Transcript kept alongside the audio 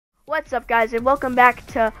What's up, guys, and welcome back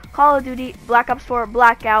to Call of Duty Black Ops 4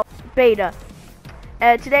 Blackout Beta.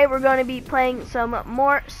 And today we're going to be playing some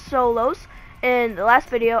more solos. In the last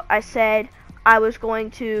video, I said I was going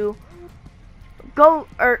to go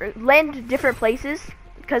or land different places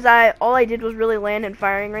because all I did was really land in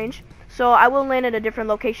firing range. So I will land at a different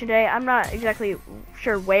location today. I'm not exactly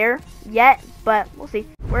sure where yet, but we'll see.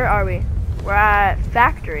 Where are we? We're at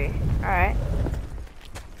factory. All right.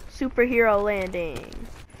 Superhero landing.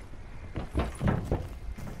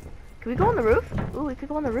 Can we go on the roof? Ooh, we could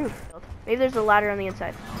go on the roof. Maybe there's a ladder on the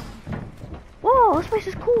inside. Whoa, this place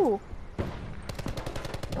is cool.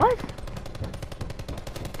 What?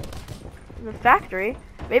 The factory?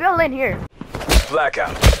 Maybe I'll land here.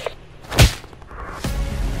 Blackout.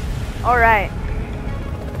 Alright.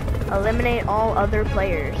 Eliminate all other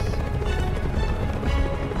players.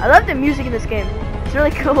 I love the music in this game. It's really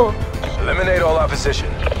cool. Eliminate all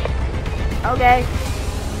opposition. Okay.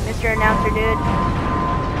 Mr. Announcer, dude.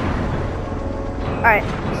 Alright,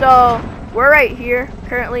 so we're right here.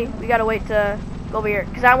 Currently, we gotta wait to go over here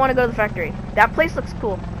because I want to go to the factory. That place looks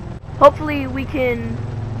cool. Hopefully, we can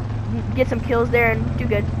get some kills there and do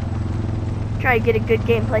good. Try to get a good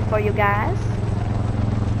gameplay for you guys.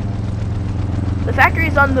 The factory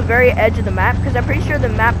is on the very edge of the map because I'm pretty sure the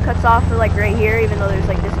map cuts off at like right here, even though there's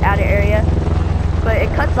like this added area. But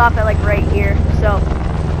it cuts off at like right here. So,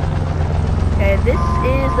 okay, this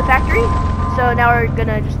is the factory. So now we're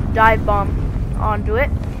gonna just dive bomb onto it.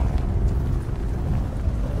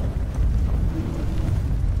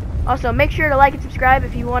 Also, make sure to like and subscribe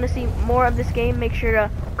if you want to see more of this game. Make sure to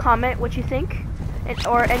comment what you think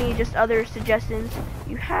or any just other suggestions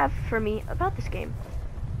you have for me about this game.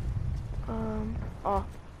 Oh,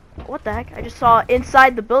 what the heck? I just saw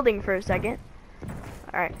inside the building for a second.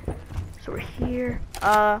 Alright, so we're here.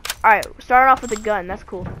 Alright, starting off with a gun. That's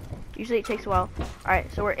cool. Usually it takes a while.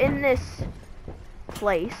 Alright, so we're in this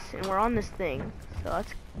place and we're on this thing, so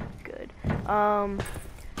that's good.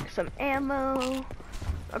 Some ammo.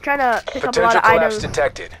 I'm trying to pick up a lot of items. Potential collapse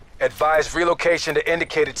detected. Advise relocation to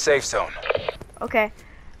indicated safe zone. Okay.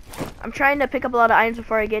 I'm trying to pick up a lot of items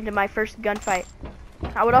before I get into my first gunfight.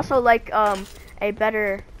 I would also like a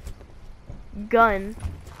better gun.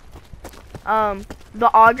 The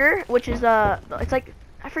auger, which is it's like,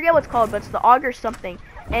 I forget what it's called, but it's the auger something,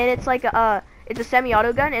 and it's like it's a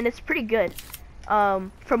semi-auto gun, and it's pretty good.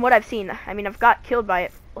 From what I've seen. I mean, I've got killed by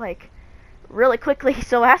it like really quickly,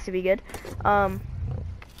 so it has to be good. One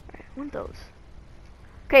of those.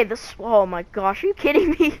 Okay, this. Oh my gosh, are you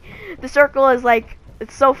kidding me? The circle is like,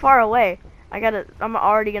 it's so far away. I'm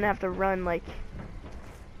already gonna have to run. Like,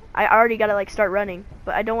 I already gotta like start running,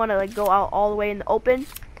 but I don't want to like go out all the way in the open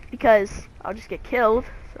because I'll just get killed.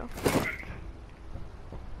 So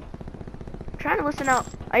I'm trying to listen out.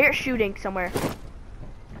 I hear shooting somewhere.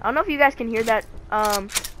 I don't know if you guys can hear that.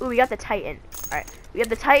 Ooh, we got the Titan. Alright, we have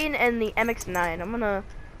the Titan and the MX-9. I'm gonna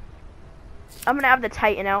have the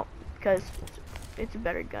Titan out because it's a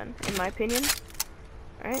better gun, in my opinion.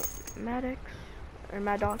 Alright, Maddox, or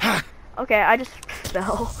Maddox. Okay, I just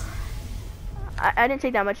fell. I didn't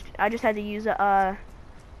take that much. I just had to use a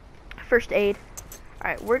first aid.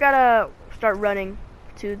 Alright, we're gonna start running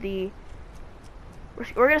to the...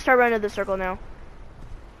 We're gonna start running to the circle now.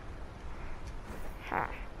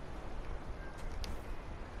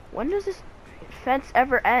 When does this fence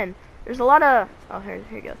ever end? There's a lot of... Oh, here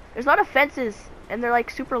you go. There's a lot of fences, and they're like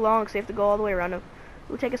super long, so you have to go all the way around them.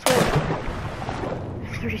 We'll take a swing.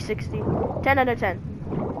 360. 10 out of 10.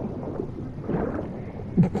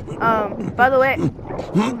 By the way...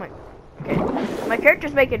 Oh my... Okay. My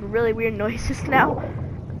character's making really weird noises now.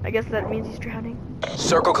 I guess that means he's drowning.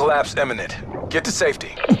 Circle collapse imminent. Get to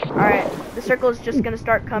safety. Alright, the circle is just gonna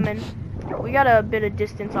start coming. We got a bit of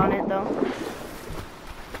distance on it, though.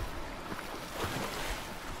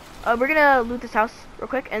 We're gonna loot this house real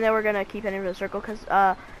quick, and then we're gonna keep heading for the circle, because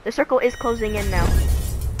the circle is closing in now.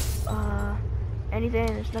 Anything?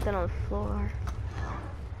 There's nothing on the floor.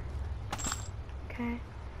 Okay.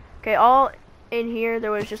 Okay, all in here,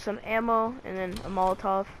 there was just some ammo, and then a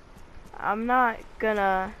Molotov. I'm not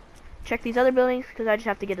gonna check these other buildings, because I just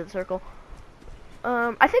have to get to the circle.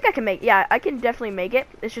 I think I can make, yeah, I can definitely make it.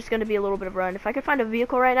 It's just gonna be a little bit of a run. If I could find a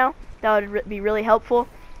vehicle right now, that would be really helpful.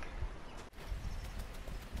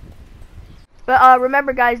 But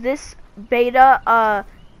remember, guys, this beta,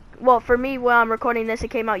 well, for me, when I'm recording this, it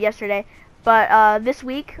came out yesterday. But this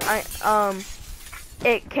week,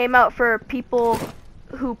 it came out for people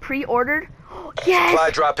who pre-ordered.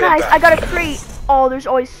 Yes, guys, I got a crate. Oh, there's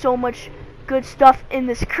always so much good stuff in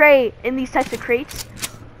this crate, in these types of crates.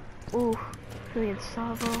 Ooh, brilliant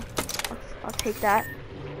salvo. I'll take that.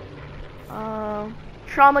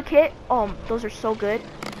 trauma kit. Oh, those are so good.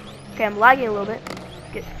 Okay, I'm lagging a little bit.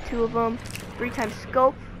 Get 2 of them. 3 times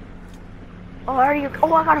scope. Oh, I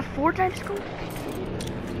got a 4 times scope.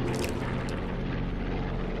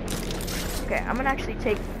 Okay, I'm gonna actually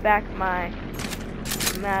take back my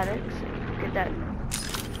Maddox. Get that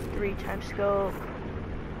 3 times scope.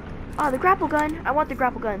 Oh, the grapple gun. I want the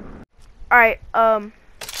grapple gun. Alright,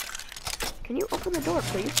 can you open the door,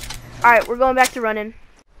 please? Alright, we're going back to running.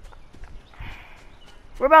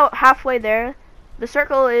 We're about halfway there. The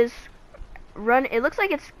circle is it looks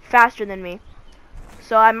like it's faster than me.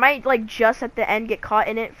 So I might like just at the end get caught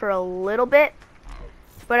in it for a little bit.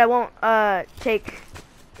 But I won't take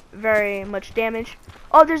very much damage.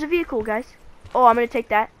 Oh, there's a vehicle, guys. Oh, I'm gonna take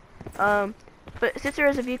that. But since there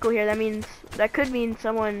is a vehicle here, that could mean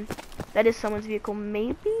that is someone's vehicle,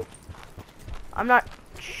 maybe? I'm not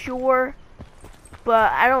sure,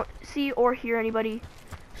 but I don't see or hear anybody,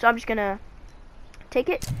 so I'm just gonna take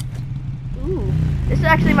it. Ooh, this is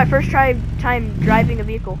actually my first time driving a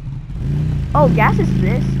vehicle. Oh, gas is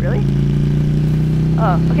this? Really?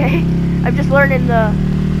 Oh, okay. I'm just learning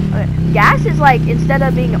gas is like, instead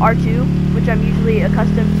of being R2, which I'm usually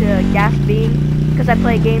accustomed to gas being, because I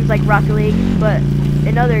play games like Rocket League, but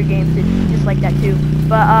in other games it's just like that too.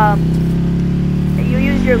 But you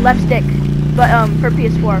use your left stick, but for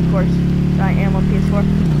PS4, of course. So I am on PS4.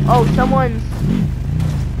 Oh, someone's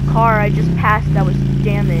car I just passed that was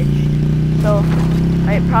damaged. So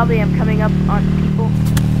I probably am coming up on people.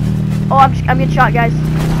 Oh, I'm getting shot, guys.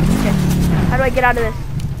 Okay, how do I get out of this?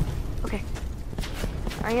 Okay,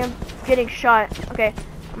 I am getting shot. Okay,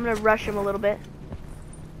 I'm gonna rush him a little bit.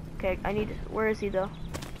 Okay, where is he though?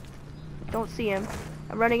 Don't see him.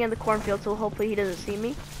 I'm running in the cornfield, so hopefully he doesn't see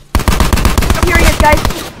me. Oh, here he is, guys.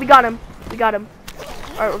 We got him. We got him.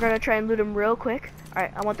 Alright, we're gonna try and loot him real quick.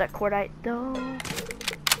 Alright, I want that cordite though.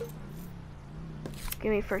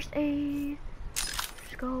 Give me first aid.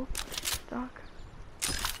 Scope. Stock.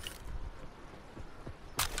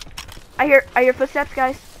 I hear footsteps,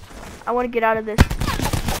 guys. I want to get out of this.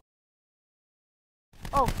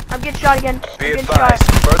 Oh, I'm getting shot again. Be advised,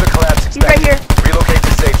 further collapse expected. He's right here. Relocate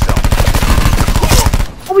to safe zone.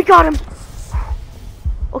 Oh, we got him.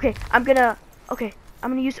 Okay, I'm gonna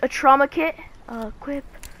use a trauma kit. Equip.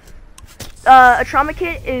 A trauma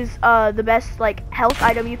kit is the best like health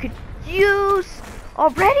item you could use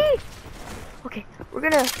already. Okay, we're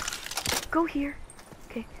gonna go here.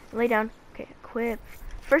 Okay, lay down. Okay, equip.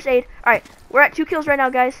 First aid. Alright, we're at 2 kills right now,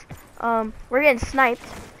 guys. We're getting sniped,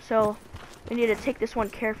 so we need to take this one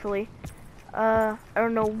carefully. I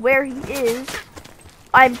don't know where he is.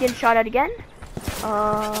 I'm getting shot at again.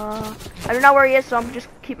 I don't know where he is, so I'm just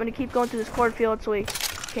gonna keep going through this cornfield so he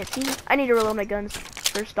can't see me. I need to reload my guns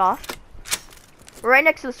first off. We're right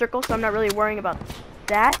next to the circle, so I'm not really worrying about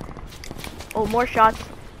that. Oh, more shots.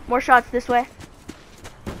 More shots this way.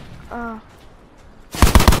 There's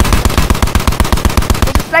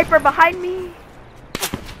a sniper behind me.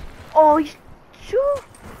 Oh, he's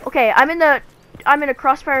okay, I'm in a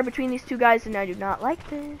crossfire between these 2 guys, and I do not like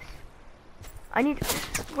this.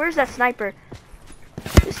 Where's that sniper?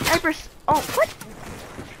 The sniper's, oh, what?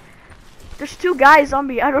 There's 2 guys on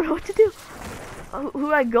me. I don't know what to do. Who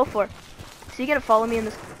do I go for? Is he gonna follow me in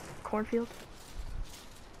this cornfield?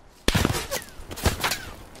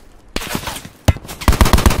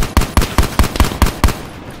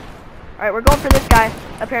 Alright, we're going for this guy,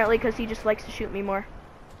 apparently, because he just likes to shoot me more.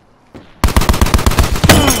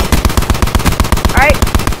 Alright,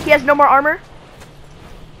 he has no more armor.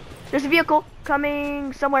 There's a vehicle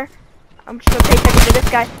coming somewhere. I'm just gonna pay attention to this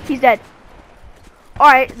guy. He's dead.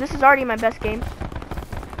 Alright, this is already my best game.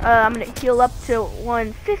 I'm gonna heal up to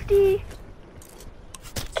 150.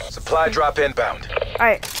 Supply drop inbound.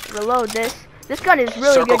 Alright, reload this. This gun is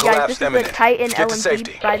really Circle good, guys. This is imminent. the Titan Get to LMG,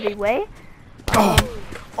 safety. by the way.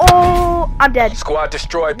 Oh, I'm dead. Squad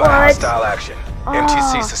destroyed by What? hostile action.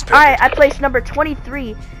 MTC suspended. Alright, I placed number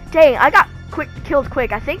 23. Dang, I got killed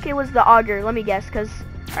quick. I think it was the auger. Let me guess, because...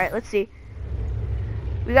 Alright, let's see.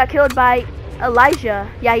 We got killed by Elijah.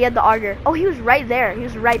 Yeah, he had the auger. Oh, he was right there. He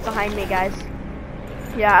was right behind me, guys.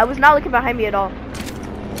 Yeah, I was not looking behind me at all.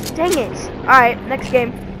 Dang it. Alright, next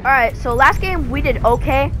game. Alright, so last game we did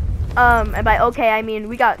okay. And by okay, I mean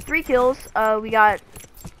we got 3 kills. We got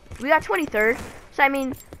 23rd. So I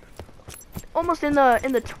mean, almost in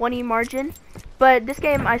the 20 margin. But this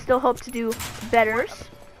game I still hope to do better.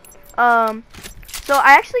 So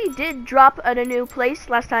I actually did drop at a new place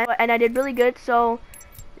last time, and I did really good. So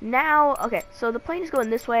now, okay, so the plane is going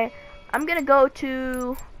this way. I'm gonna go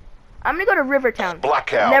to Rivertown.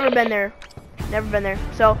 Blackout. Never been there. Never been there.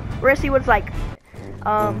 So we're gonna see what it's like.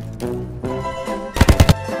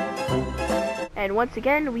 And once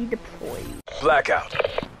again, we deploy. Blackout.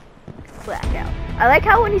 Blackout. I like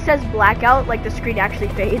how when he says blackout, like the screen actually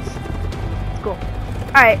fades. It's cool.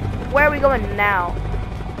 Alright, where are we going now?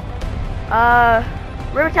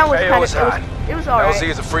 Rivertown was kind of, it was alright. LZ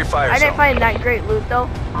is a free fire I didn't zone. find that great loot though.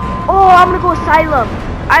 Oh, I'm gonna go Asylum.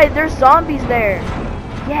 There's zombies there.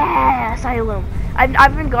 Yeah, Asylum. I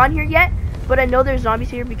haven't gone here yet, but I know there's zombies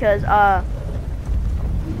here because I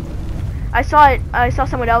saw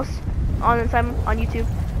someone else on Asylum on YouTube.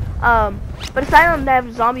 But Asylum, they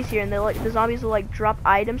have zombies here, and the zombies will like drop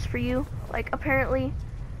items for you. Like apparently,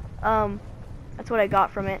 that's what I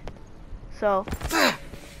got from it. So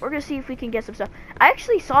we're gonna see if we can get some stuff. I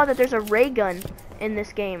actually saw that there's a ray gun in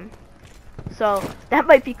this game, so that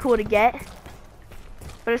might be cool to get.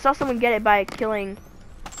 But I saw someone get it by killing.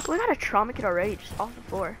 Oh, I got a trauma kit already, just off the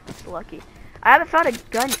floor. That's lucky. I haven't found a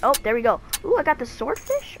gun. Oh, there we go. Ooh, I got the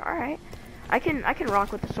swordfish. All right, I can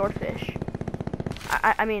rock with the swordfish.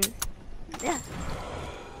 I mean, yeah.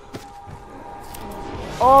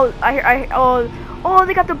 Oh, oh,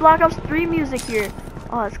 they got the Black Ops 3 music here.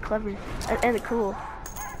 Oh, that's clever and cool.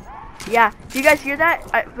 Yeah, do you guys hear that?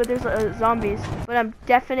 But there's zombies, but I'm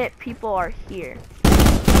definite people are here.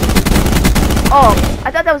 Oh,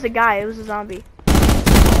 I thought that was a guy. It was a zombie.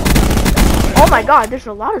 Oh my God, there's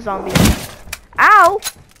a lot of zombies. Ow!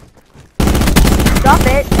 Stop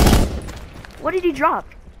it. What did he drop?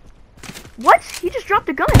 What? He just dropped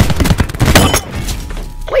a gun.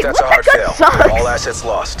 Wait, That's what? That gun sucks. All assets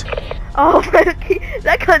lost. Oh,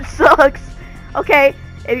 that gun sucks. Okay,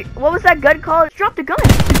 what was that gun called? It dropped a gun.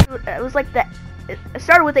 It was like it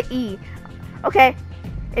started with an E. Okay,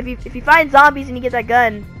 if you find zombies and you get that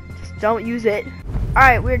gun, just don't use it. All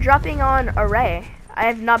right, we're dropping on Array. I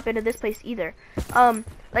have not been to this place either.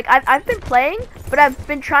 Like I've been playing, but I've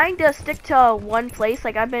been trying to stick to one place.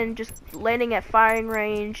 Like I've been just landing at firing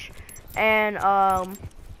range, and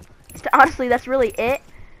honestly, that's really it.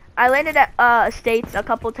 I landed at estates a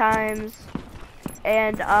couple times,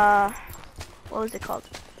 and what was it called?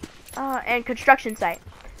 And construction site.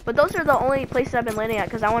 But those are the only places I've been landing at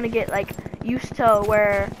because I want to get like used to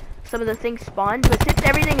where some of the things spawn. But since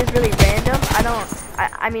everything is really random,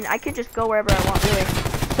 I mean, I could just go wherever I want, really.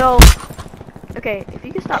 So, okay, if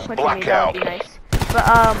you could stop punching me, that would be nice.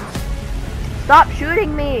 But stop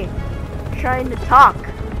shooting me. I'm trying to talk.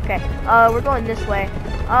 Okay, we're going this way.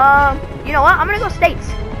 You know what? I'm gonna go states.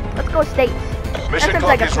 Let's go states. Mission that sounds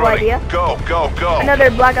like a cool idea. Go, go, go. Another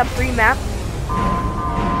Black Ops 3 map.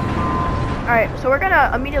 Alright, so we're gonna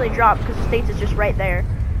immediately drop because the states is just right there.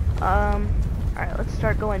 Alright, let's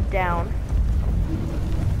start going down.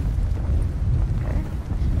 Okay.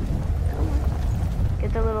 Come on.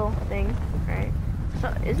 Get the little thing. Alright. So,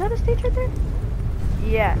 is that a state right there?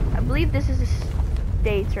 Yeah, I believe this is a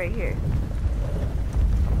states right here.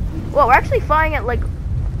 Well, we're actually flying at like...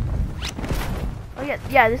 Oh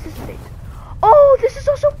yeah, this is states. Oh, this is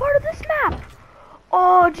also part of this map!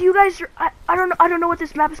 Oh, do you guys... I don't know what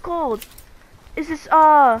this map is called. Is this,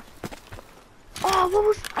 oh, what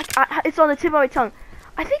was, it's on the tip of my tongue.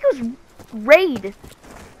 I think it was Raid.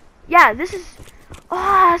 Yeah, this is,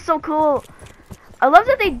 oh, that's so cool. I love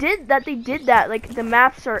that they did that. Like, the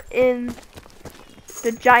maps are in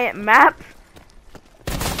the giant map.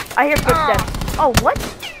 I hear footsteps. Oh, what?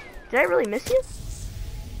 Did I really miss you?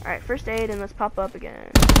 Alright, first aid, and let's pop up again.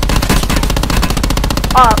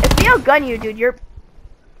 If they outgun you, dude,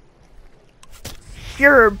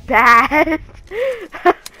 you're bad.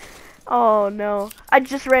 Oh no, I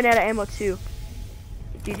just ran out of ammo too.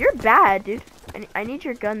 Dude, you're bad, dude. I need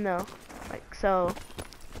your gun though, like so.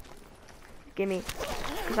 Gimme,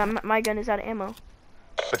 because my gun is out of ammo.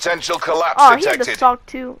 Potential collapse detected. Oh, he had the SOC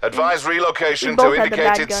too. Advise relocation to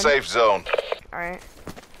indicated safe zone. All right.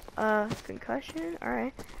 Concussion. All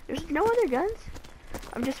right. There's no other guns.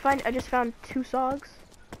 I just found 2 SOGs.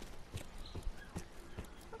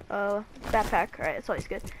 Backpack. Alright, that's always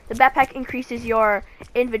good. The backpack increases your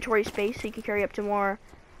inventory space so you can carry up to more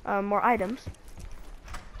items.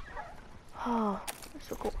 Oh, that's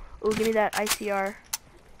so cool. Ooh, give me that ICR.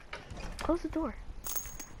 Close the door.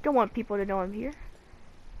 Don't want people to know I'm here.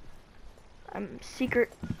 I'm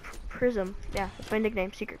Secret Prism. Yeah, that's my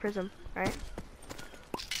nickname, Secret Prism. Alright.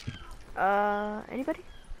 Anybody?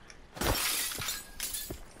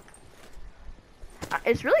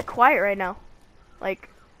 It's really quiet right now. Like,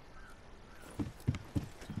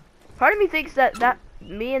 part of me thinks that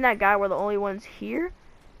me and that guy were the only ones here,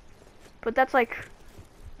 but that's like,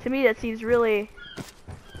 to me that seems really,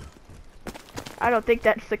 I don't think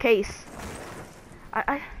that's the case.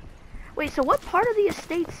 Wait, so what part of the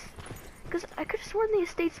estates, because I could have sworn the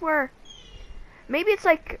estates were, maybe it's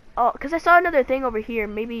like, oh, because I saw another thing over here,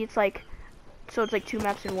 maybe it's like so it's like 2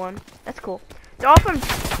 maps in one. That's cool. They're all from.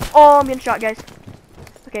 Oh, I'm getting shot, guys.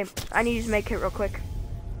 Okay, I need to use med kit real quick.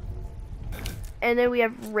 And then we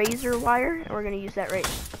have razor wire, and we're gonna use that right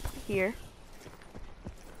here.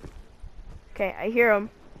 Okay, I hear him.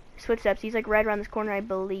 His footsteps. He's like right around this corner, I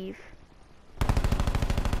believe.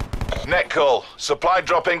 Net call. Supply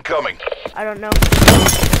drop incoming. I don't know.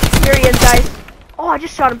 Here he is, guys. Oh, I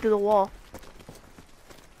just shot him through the wall.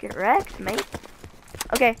 Get wrecked, mate.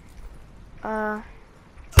 Okay. Oh,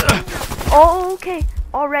 okay.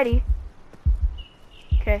 Already.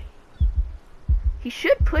 Okay. He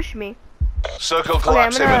should push me. Circle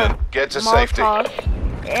collapse imminent. Get to safety.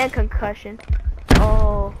 And concussion.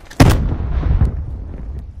 Oh.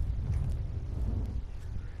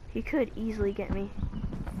 He could easily get me.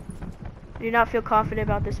 I do not feel confident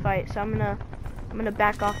about this fight, so I'm gonna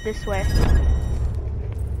back off this way.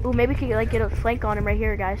 Ooh, maybe we could like get a flank on him right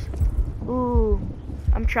here, guys. Ooh,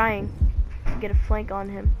 I'm trying to get a flank on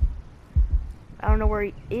him. I don't know where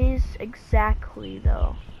he is exactly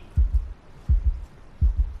though.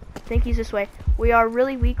 I think he's this way. We are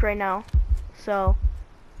really weak right now, so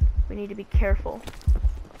we need to be careful.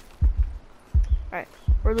 Alright,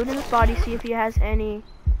 we're looting his body, see if he has any.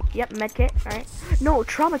 Yep, med kit. Alright. No,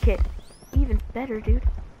 trauma kit. Even better, dude.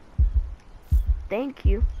 Thank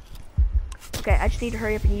you. Okay, I just need to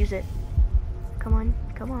hurry up and use it. Come on,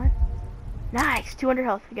 come on. Nice, 200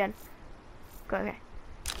 health again. Okay.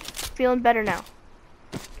 Feeling better now.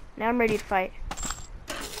 Now I'm ready to fight.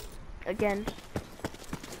 Again.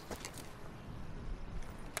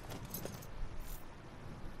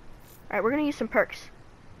 Alright, we're gonna use some perks.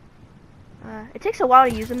 It takes a while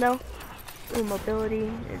to use them though. Ooh,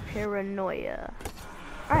 mobility and paranoia.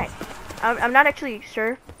 Alright. I'm not actually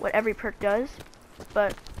sure what every perk does,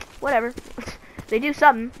 but whatever. They do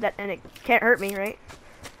something that, and it can't hurt me, right?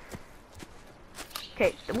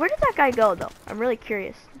 Okay, where did that guy go though? I'm really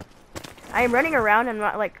curious. I am running around and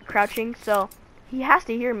not like crouching, so he has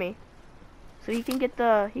to hear me. So he can get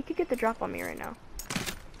the drop on me right now.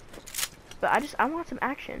 But I want some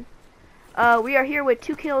action. We are here with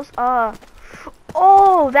 2 kills.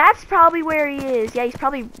 Oh, that's probably where he is. Yeah, he's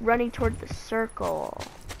probably running toward the circle.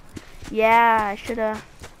 Yeah, I shoulda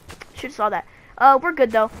saw that. We're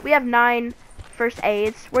good though. We have 9 first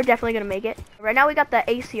aids. We're definitely gonna make it. Right now we got the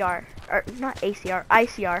ACR, or not ACR,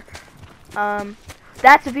 ICR.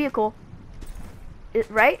 That's a vehicle.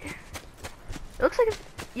 Right? It looks like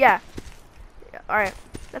yeah. All right,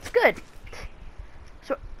 that's good.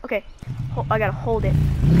 So okay, I gotta hold it.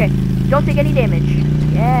 Okay, don't take any damage.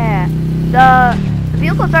 Yeah. The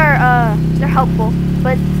vehicles are they're helpful,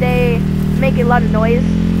 but they make a lot of noise.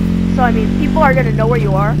 So I mean, people are gonna know where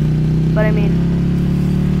you are, but I mean,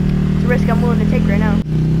 it's a risk I'm willing to take right now.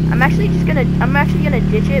 I'm actually gonna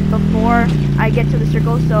ditch it before I get to the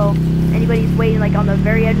circle, so anybody who's waiting like on the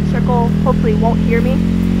very edge of the circle hopefully won't hear me.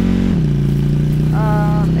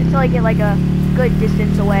 Until I get like a good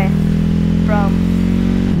distance away from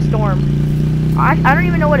the storm. I don't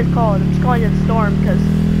even know what it's called. I'm just calling it the storm because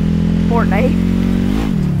it's Fortnite.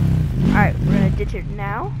 Alright, we're gonna ditch it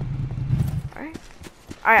now. Alright,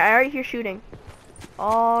 I already hear shooting.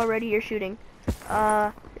 Already hear shooting.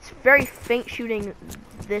 It's very faint shooting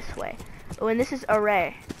this way. Oh, and this is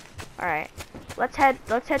Array. Alright, let's head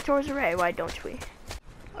towards Array. Why don't we?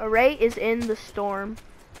 Array is in the storm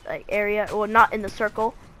like area, well, not in the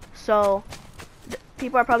circle, so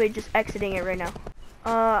people are probably just exiting it right now.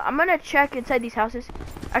 I'm gonna check inside these houses.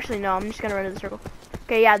 Actually, no, I'm just gonna run to the circle.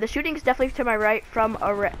 Okay, yeah, the shooting is definitely to my right from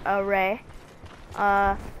Array.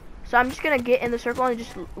 So I'm just gonna get in the circle and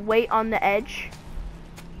just wait on the edge.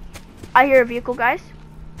 I hear a vehicle, guys.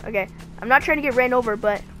 Okay, I'm not trying to get ran over,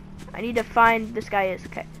 but I need to find this guy is.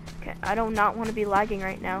 Okay, I do not want to be lagging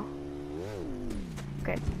right now.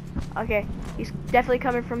 Okay, he's definitely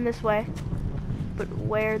coming from this way. But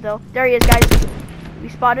where though? There he is, guys. We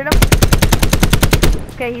spotted him.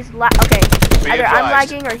 Okay, he's okay. Either I'm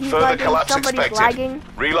lagging or he's lagging. Somebody's lagging.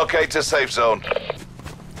 Relocate to safe zone.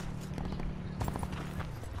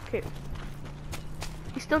 Okay.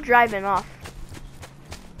 He's still driving off.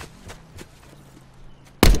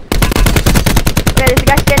 Okay, there's a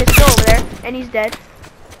guy standing still over there, and he's dead.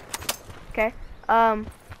 Okay. Oh,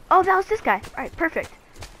 that was this guy. Alright, perfect.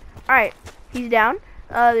 Alright, he's down.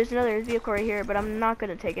 There's another vehicle right here, but I'm not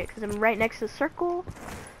gonna take it because I'm right next to the circle.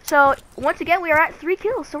 So once again, we are at 3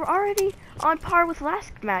 kills, so we're already on par with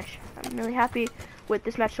last match. I'm really happy with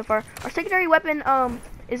this match so far. Our secondary weapon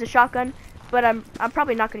is a shotgun, but I'm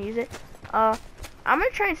probably not gonna use it. I'm gonna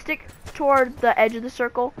try and stick toward the edge of the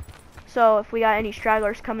circle, so if we got any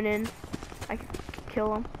stragglers coming in, I can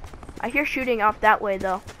kill them. I hear shooting off that way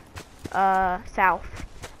though, south.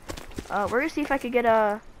 We're gonna see if I could get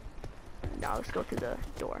a. No, let's go through the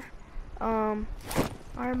door.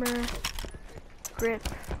 Armor, grip.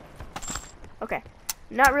 Okay,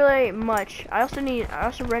 not really much. I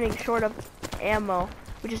also running short of ammo,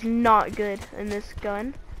 which is not good in this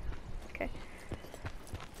gun. Okay.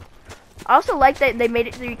 I also like that they made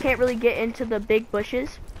it so you can't really get into the big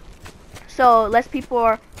bushes, so less people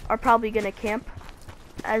are probably gonna camp,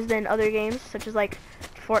 as in other games such as like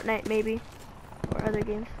Fortnite maybe, or other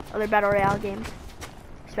games, other battle royale games,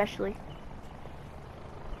 especially.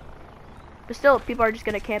 But still, people are just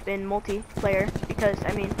gonna camp in multiplayer because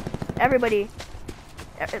I mean,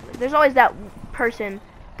 there's always that person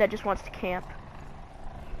that just wants to camp.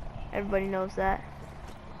 Everybody knows that.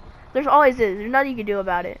 There's nothing you can do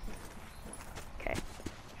about it. Okay,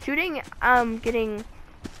 shooting. Getting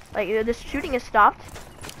like this shooting is stopped,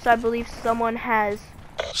 so I believe someone has.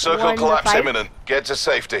 Circle collapse imminent. Get to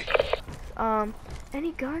safety.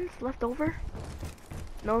 Any guns left over?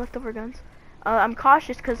 No leftover guns. I'm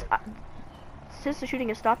cautious because since the shooting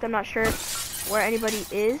is stopped, I'm not sure where anybody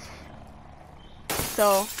is.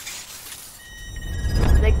 So,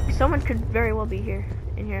 like, someone could very well be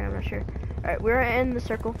in here. I'm not sure. All right, we're in the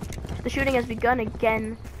circle. The shooting has begun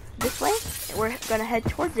again this way. We're gonna head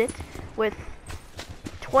towards it with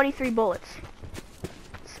 23 bullets.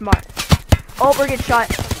 Smart. Oh, we're getting shot.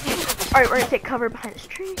 All right, we're gonna take cover behind this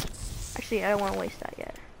tree. Actually, I don't want to waste that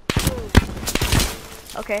yet.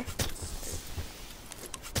 Okay.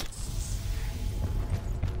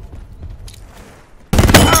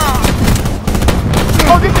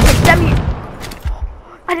 Oh, this is a semi.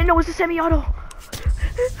 I didn't know it was a semi-auto.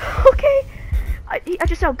 Okay. I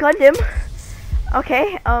just outgunned him.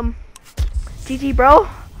 Okay. GG, bro.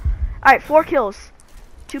 Alright, 4 kills.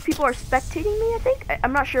 2 people are spectating me, I think.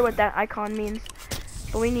 I'm not sure what that icon means.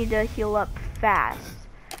 But we need to heal up fast.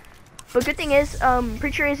 But good thing is,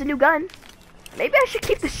 pretty sure he has a new gun. Maybe I should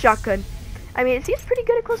keep the shotgun. I mean, it seems pretty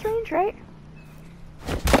good at close range, right?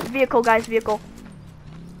 Vehicle, guys, vehicle.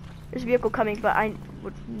 There's a vehicle coming, but I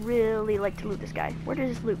would really like to loot this guy. Where does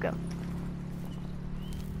this loot go?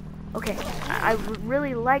 Okay, I would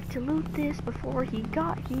really like to loot this before he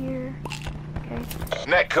got here. Okay.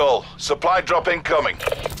 Net call. Supply drop incoming.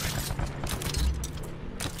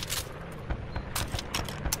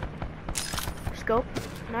 Scope,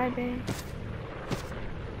 9 bang.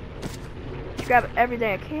 Just grab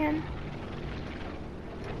everything I can.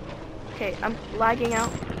 Okay, I'm lagging out.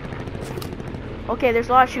 Okay, there's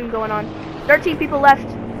a lot of shooting going on. 13 people left,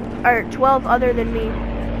 or 12 other than me.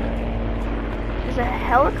 There's a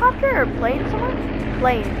helicopter or plane somewhere?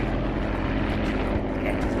 Plane.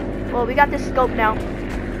 Okay. Well, we got this scope now,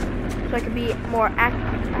 so I can be more I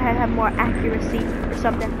have more accuracy or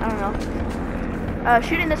something. I don't know.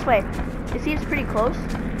 Shooting this way. It seems pretty close.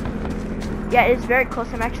 Yeah, it is very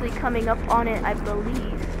close. I'm actually coming up on it, I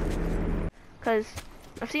believe, because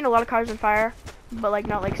I've seen a lot of cars on fire, but like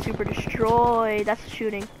not like super destroyed. That's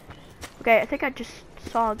shooting. Okay, I think I just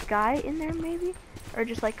saw a guy in there maybe, or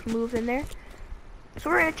just like move in there. So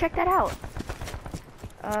we're gonna check that out.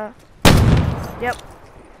 Yep.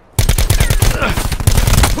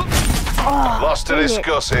 Oh, Lots to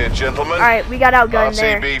discuss here, gentlemen. All right, we got outgunned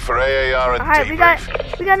there. RTB for AAR and All right,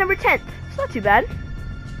 debrief. we got number 10. It's not too bad.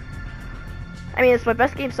 I mean, it's my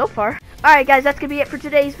best game so far. Alright guys, that's going to be it for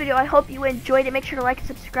today's video. I hope you enjoyed it. Make sure to like and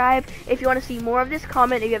subscribe. If you want to see more of this,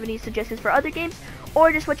 comment if you have any suggestions for other games,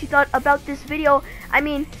 or just what you thought about this video. I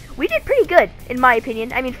mean, we did pretty good, in my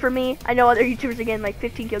opinion. I mean, for me, I know other YouTubers are getting like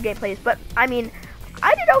 15 kill gameplays, but I mean,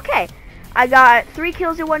 I did okay. I got 3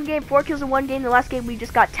 kills in one game, 4 kills in one game. The last game, we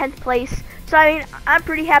just got 10th place. So, I mean, I'm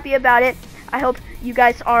pretty happy about it. I hope you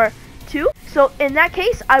guys are too. So, in that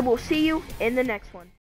case, I will see you in the next one.